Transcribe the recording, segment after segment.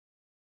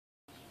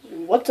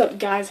What's up,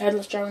 guys?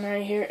 Headless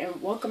Jarman here,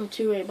 and welcome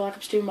to a Black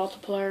Ops 2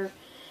 multiplayer.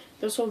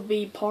 This will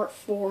be part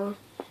 4.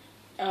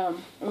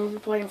 We'll be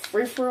playing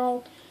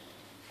free-for-all.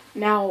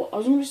 Now, I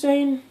was going to be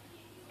saying,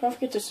 don't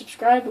forget to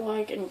subscribe,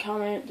 like, and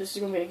comment. This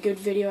is going to be a good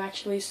video,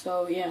 actually,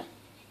 so yeah.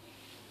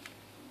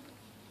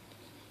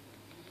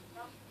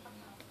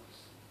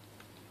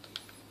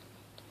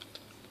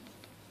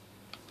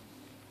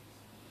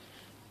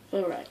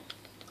 Alright,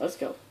 let's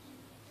go.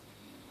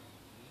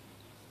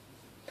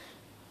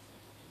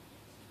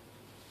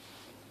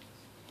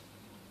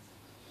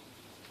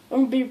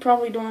 I'm going to be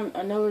probably doing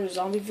another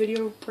zombie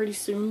video pretty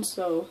soon,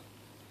 so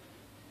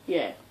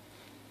yeah.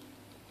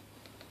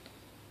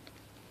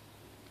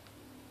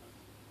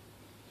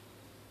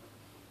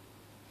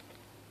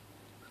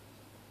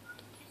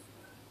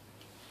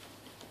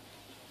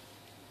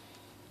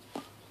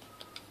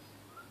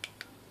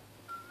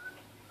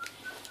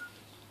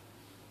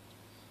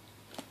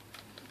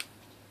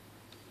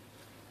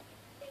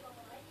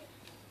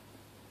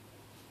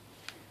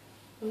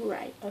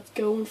 Alright, let's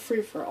go in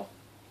free-for-all.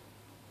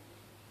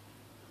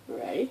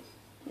 Ready?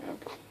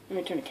 Let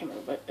me turn the camera a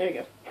little bit. There you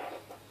go.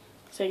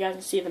 So you guys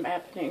can see them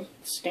happening.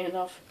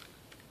 Standoff.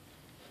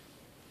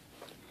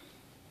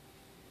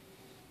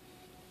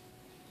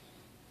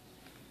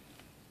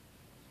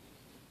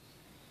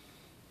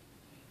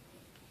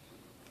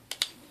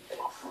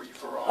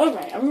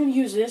 Alright, I'm going to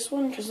use this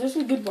one because this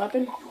is a good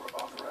weapon.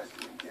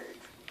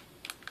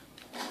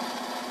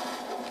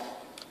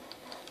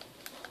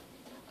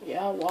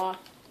 Yeah, why?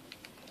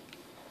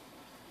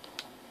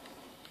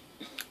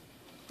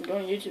 I'm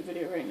doing a YouTube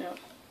video right now.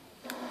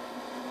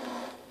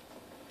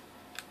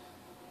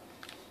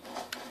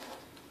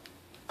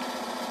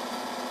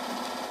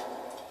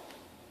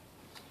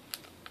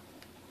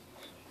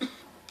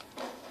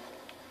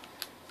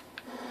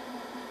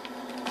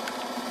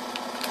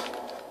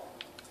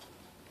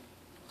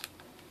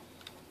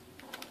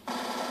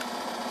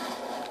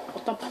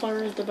 What the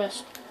player is the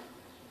best?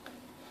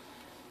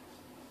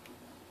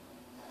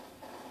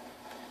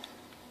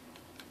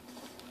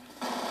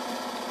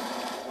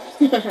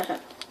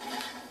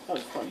 That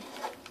was funny.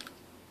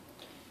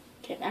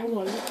 Okay, that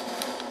one.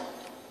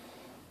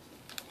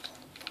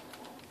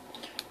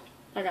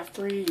 I got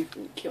 3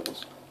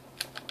 kills.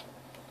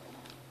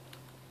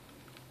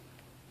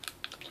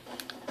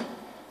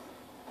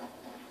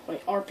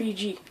 Wait,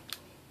 RPG.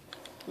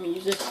 Let me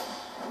use this.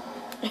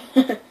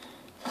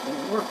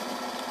 Didn't work.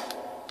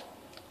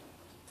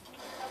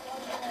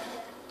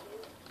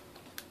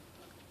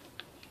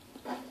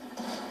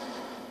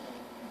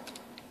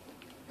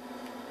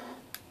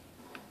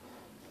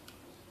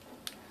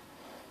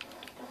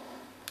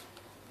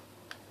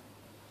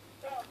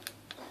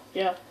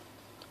 Yeah.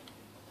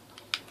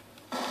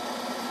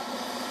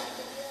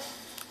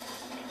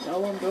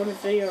 No, I'm doing a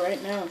video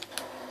right now.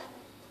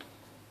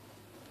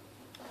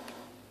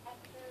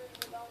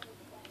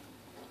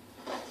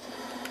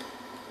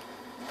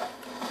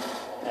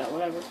 Yeah,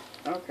 whatever.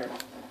 I don't care.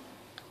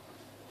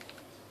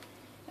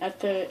 At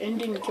the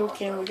ending kill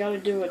cam, we gotta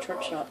do a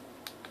trick shot.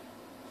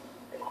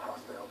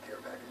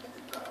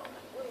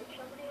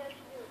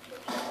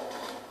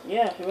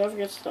 Yeah, whoever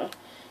gets the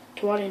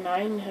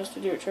 29 has to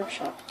do a trick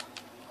shot.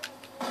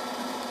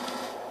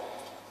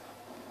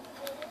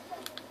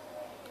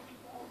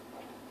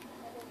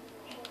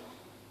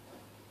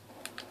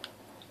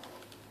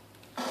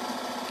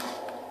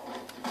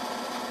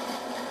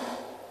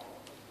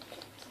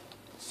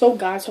 So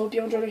guys, hope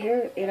you enjoyed it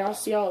here, and I'll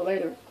see y'all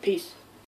later. Peace.